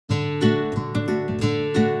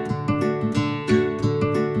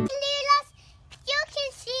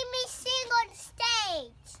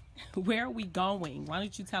Where are we going? Why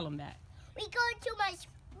don't you tell them that? We going to my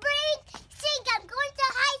spring sing. I'm going to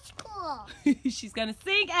high school. She's going to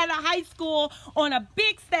sing at a high school on a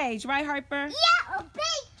big stage, right, Harper? Yeah, a big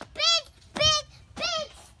stage.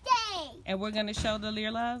 And we're going to show the Lear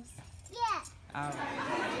loves? Yeah. All right.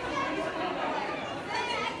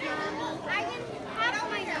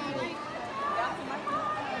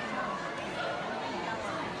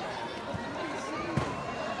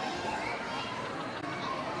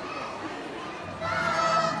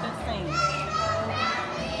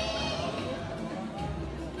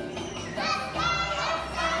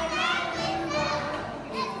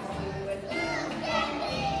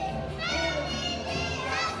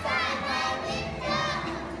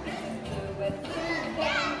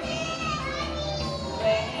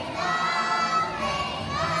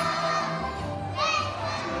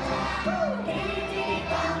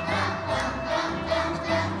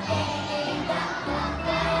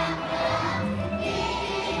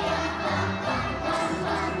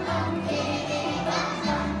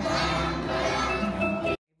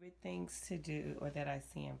 Things to do or that I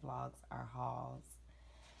see in vlogs are hauls.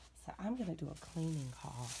 So I'm gonna do a cleaning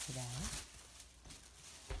haul today.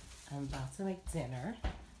 I'm about to make dinner,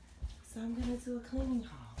 so I'm gonna do a cleaning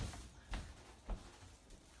haul.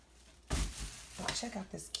 Oh, check out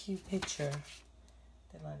this cute picture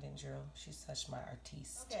that London drew. She's such my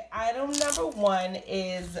artiste. Okay, item number one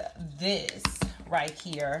is this right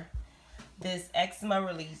here, this eczema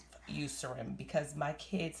relief Eucerin, because my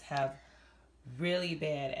kids have really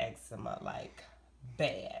bad eczema, like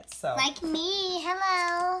bad. So like me.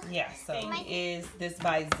 Hello. Yeah, so it is this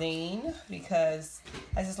Visine, because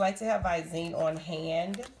I just like to have Visine on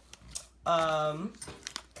hand,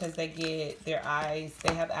 because they get their eyes,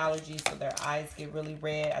 they have allergies, so their eyes get really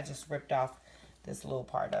red. I just ripped off this little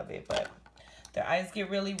part of it, but their eyes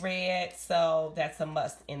get really red, so that's a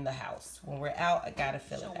must in the house. When we're out, I gotta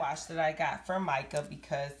fill it. Wash that I got for Micah,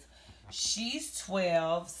 because she's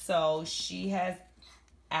 12, so she has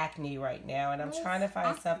acne right now, and I'm trying to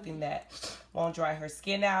find something that won't dry her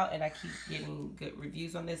skin out, and I keep getting good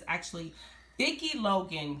reviews on this. Actually, Vicky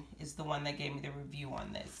Logan is the one that gave me the review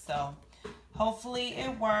on this, so hopefully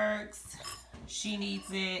it works. She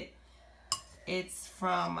needs it. It's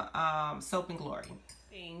from Soap and Glory.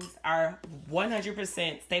 Things are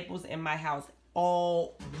 100% staples in my house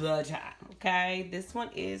all the time, okay? This one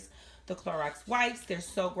is the Clorox wipes. They're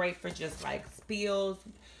so great for just like spills,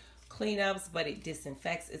 cleanups, but it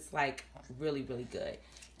disinfects. It's like really, really good.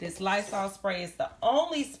 This Lysol spray is the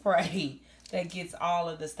only spray that gets all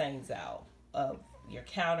of the stains out of your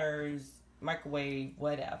counters, microwave,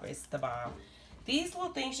 whatever. It's the bomb. These little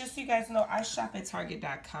things, just so you guys know, I shop at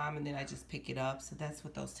Target.com and then I just pick it up. So that's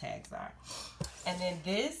what those tags are. And then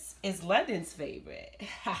this is London's favorite,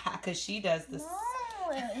 because she does this.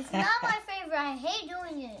 It's not my favorite. I hate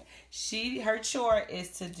doing it. Her chore is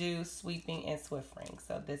to do sweeping and Swiffering.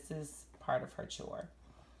 So this is part of her chore.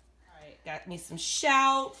 All right, got me some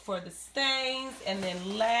Shout for the stains. And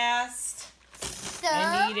then last,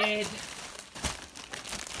 I needed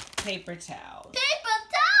paper towels. Paper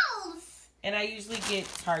towels! And I usually get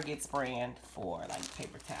Target's brand for like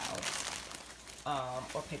paper towels.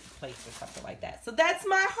 Or paper plates or something like that. So that's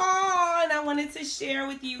my haul, and I wanted to share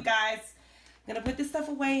with you guys. I'm gonna put this stuff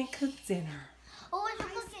away and cook dinner. Oh, what are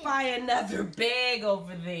you cooking? Buy another bag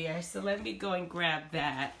over there. So let me go and grab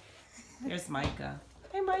that. There's Micah.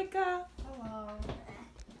 Hey, Micah. Hello.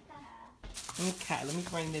 Okay, let me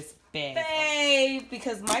bring this bag. Babe,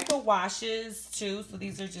 because Micah washes too, so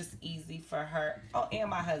these are just easy for her. Oh, and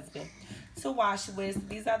my husband to wash with.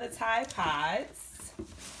 These are the Tide Pods.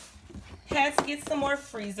 Had to get some more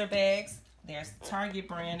freezer bags. There's Target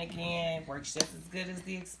brand again. Works just as good as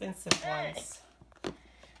the expensive ones.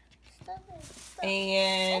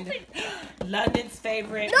 And London's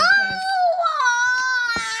favorite. No!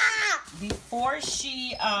 Before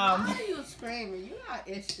she Why are you screaming? You got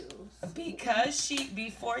issues. Because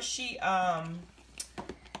before she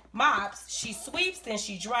mops, she sweeps, then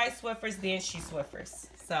she dry Swiffers, then she Swiffers.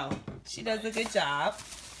 So she does a good job.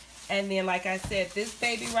 And then, like I said, this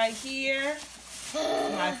baby right here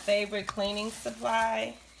is my favorite cleaning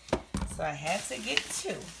supply. So I had to get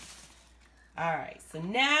two. All right, so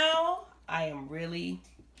now I am really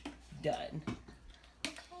done.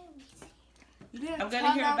 I'm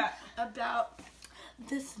gonna hear about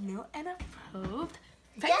this new and approved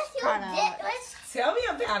face Yes, you product. did. Let's Tell me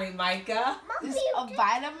about it, Micah. This is a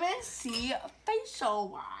vitamin C facial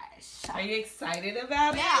wash. Are you excited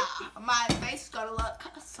about Yeah, it? my face is gonna look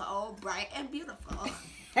so bright and beautiful.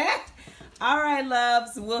 All right,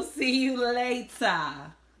 loves. We'll see you later.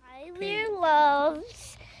 Hi, Lear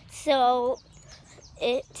loves. So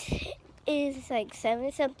It is like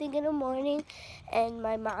 7 something in the morning, and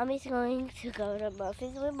my mom is going to go to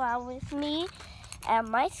Muffins with Mom with me at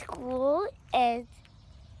my school, and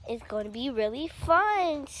it's going to be really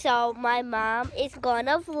fun. So my mom is going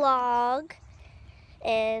to vlog,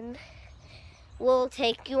 and we'll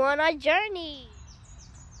take you on our journey.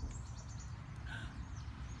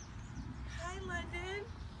 Hi, London.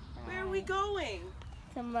 Where are we going?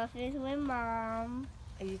 To Muffins with Mom.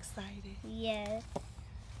 Are you excited? Yes.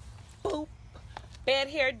 Boop. Bad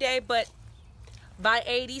hair day, but my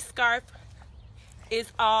 80s scarf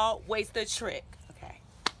is always the trick. Okay.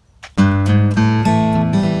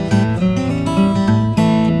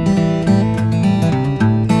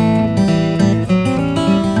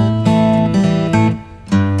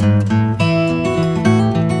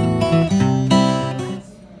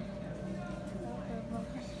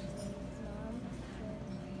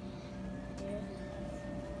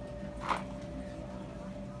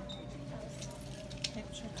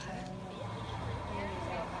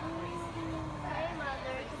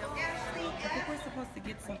 Supposed to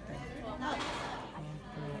get something.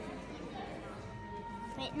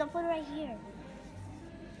 Wait, no, put it right here.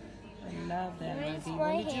 I love that, Here's Lindy. my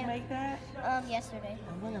When did you hand. make that? Yesterday.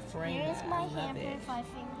 I'm gonna frame Here's that. my I love hamper, it. 5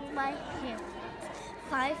 fingers. My hamper,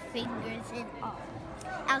 5 fingers in all.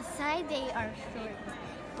 Outside they are short,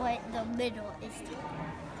 but the middle is tall.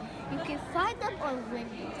 You can find them on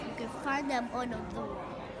windows. You can find them on a door.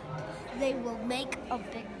 They will make a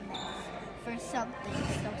big mess for something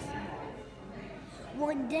so small.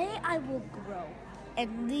 One day I will grow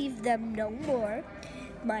and leave them no more.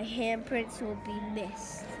 My handprints will be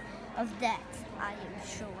missed. Of that, I am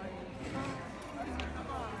sure.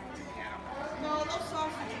 No, no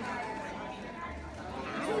sausage.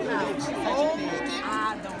 Because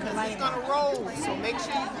it's going to roll, so make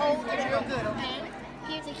sure you hold it real good, okay?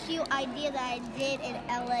 Here's a cute idea that I did in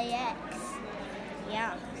LAX.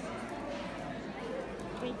 Yeah.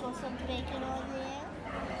 Sprinkle some bacon on there.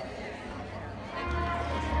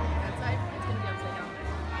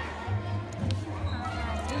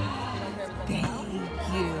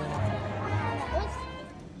 Thank you.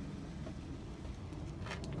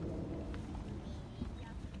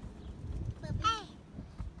 Hey,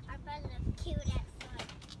 our brother's cute at fun.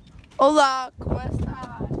 Hola, ¿cómo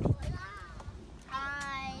estás?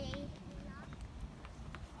 Hi.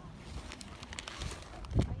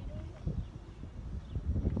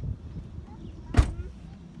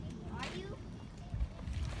 Are you?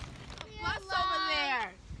 What's over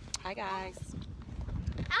there? Hi, guys.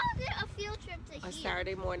 How is it a field trip to On here?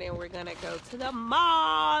 Saturday morning, we're gonna go to the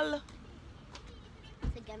mall.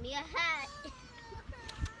 To get me a hat.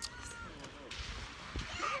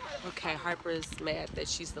 Okay, Harper's mad that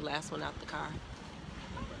she's the last one out the car.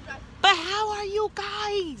 But how are you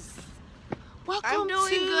guys? Welcome I'm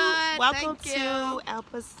doing to good, welcome thank to you.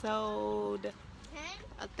 episode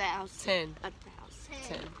 1,000. 10. 1,000.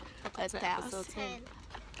 10. Welcome to 1,000. episode 10.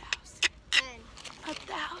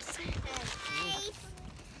 1,000.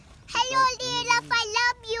 Hello, Lear Love. I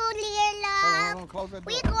love you, Lear Love. Close that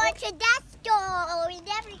We going to that store. We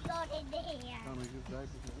never go in there.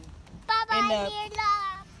 Bye bye, In the- Lear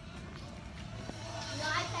Love. No,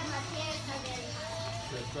 I said my parents are there.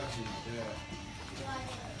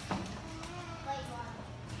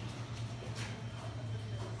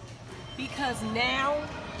 Because now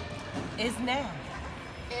is now.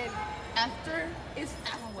 And after is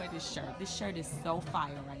I'm gonna wear this shirt. This shirt is so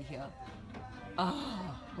fire right here.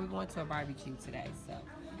 Oh, we're going to a barbecue today, so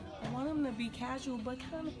I want them to be casual but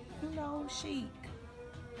kind of, you know, chic.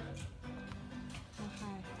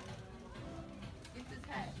 Okay. Get this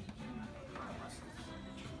hat.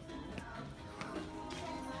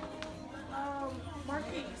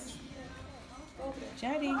 Marquise.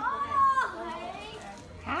 Jetty.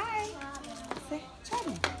 Hi. Say,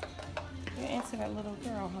 Jetty. You answer that little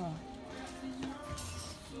girl, huh?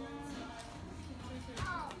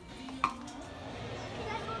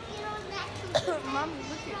 Mommy,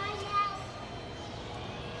 look at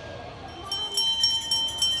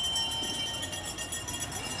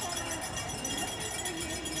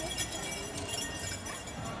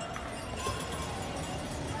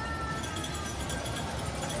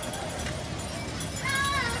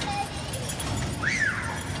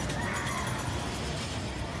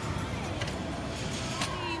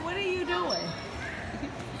Hey, what are you doing?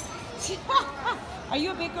 Are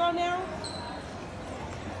you a big girl now?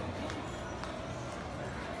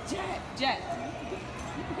 Jet.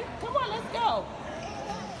 Come on, let's go.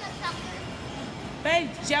 Babe,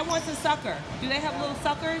 Jet wants a sucker. Do they have little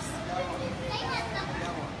suckers?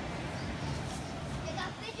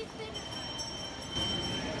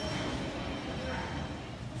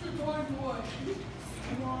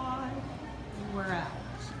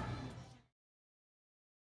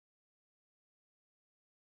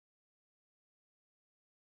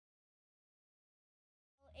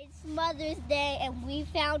 Mother's Day and we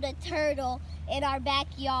found a turtle in our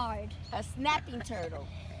backyard. A snapping turtle.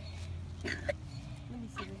 And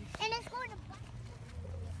it's going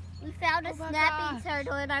to We found a snapping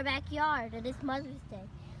turtle in our backyard and it's Mother's Day.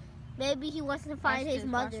 Maybe he wants to find his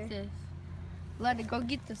mother. Watch this. Let it go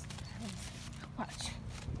get this. Watch.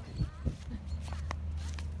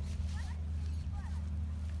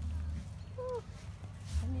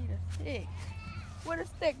 I need a stick. Where'd the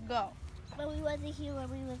stick go? But we wasn't here when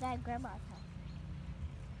we was at Grandma's house.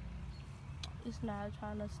 It's not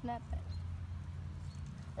trying to snap it.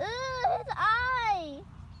 Ooh, his eye!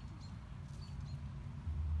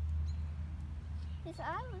 His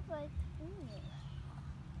eye was like, ooh.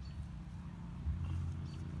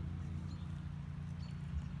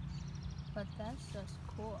 But that's just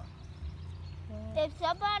cool. If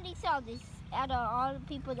somebody saw this out of all the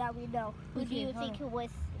people that we know, who do you think would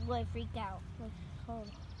freak out? Hold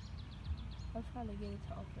on. I'm trying to get it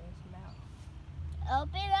to open its mouth.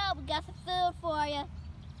 Open up, we got some food for you.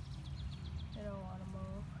 They don't want to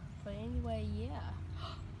move. But anyway, yeah.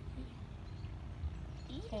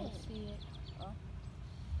 Can't see it. Oh.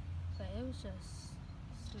 But it was just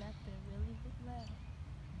snapping really loud.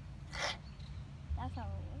 That's how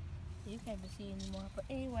it was. You can't even see anymore. But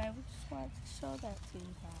anyway, we just wanted to show that to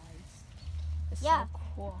you guys. It's Yeah. so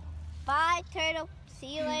cool. Bye, turtle.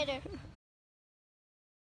 See you later.